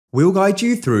We'll guide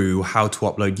you through how to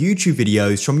upload YouTube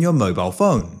videos from your mobile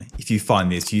phone. If you find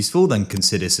this useful, then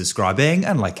consider subscribing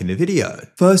and liking the video.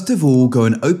 First of all, go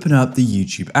and open up the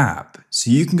YouTube app, so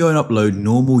you can go and upload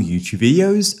normal YouTube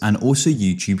videos and also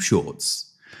YouTube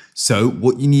Shorts. So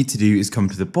what you need to do is come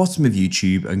to the bottom of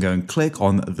YouTube and go and click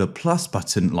on the plus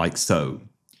button like so.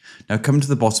 Now come to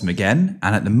the bottom again,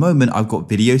 and at the moment I've got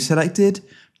video selected,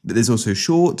 but there's also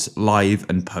short, live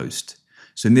and post.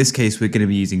 So in this case, we're going to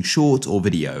be using short or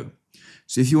video.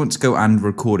 So if you want to go and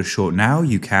record a short now,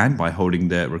 you can by holding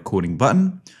the recording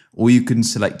button, or you can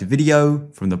select a video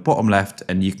from the bottom left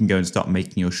and you can go and start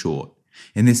making your short.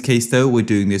 In this case though, we're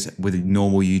doing this with a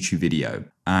normal YouTube video.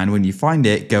 And when you find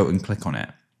it, go and click on it.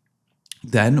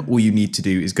 Then all you need to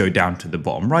do is go down to the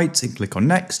bottom right and click on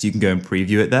next. You can go and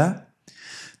preview it there.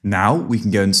 Now we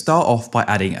can go and start off by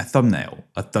adding a thumbnail.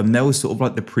 A thumbnail is sort of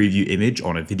like the preview image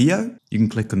on a video. You can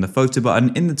click on the photo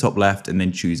button in the top left and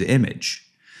then choose an image.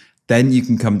 Then you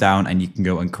can come down and you can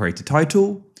go and create a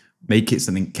title, make it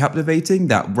something captivating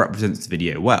that represents the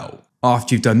video well.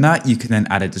 After you've done that, you can then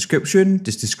add a description,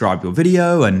 just describe your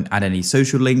video and add any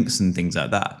social links and things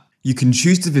like that. You can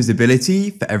choose the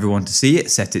visibility for everyone to see it,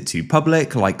 set it to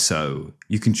public like so.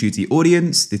 You can choose the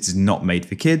audience, this is not made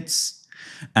for kids.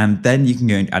 And then you can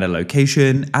go and add a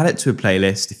location, add it to a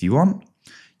playlist if you want.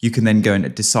 You can then go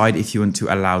and decide if you want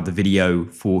to allow the video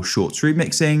for shorts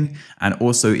remixing and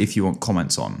also if you want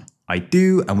comments on. I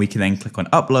do, and we can then click on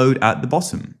upload at the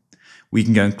bottom. We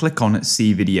can go and click on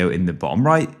see video in the bottom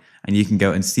right and you can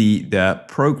go and see the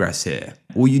progress here.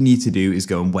 All you need to do is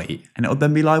go and wait and it'll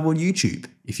then be live on YouTube.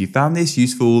 If you found this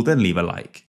useful, then leave a like.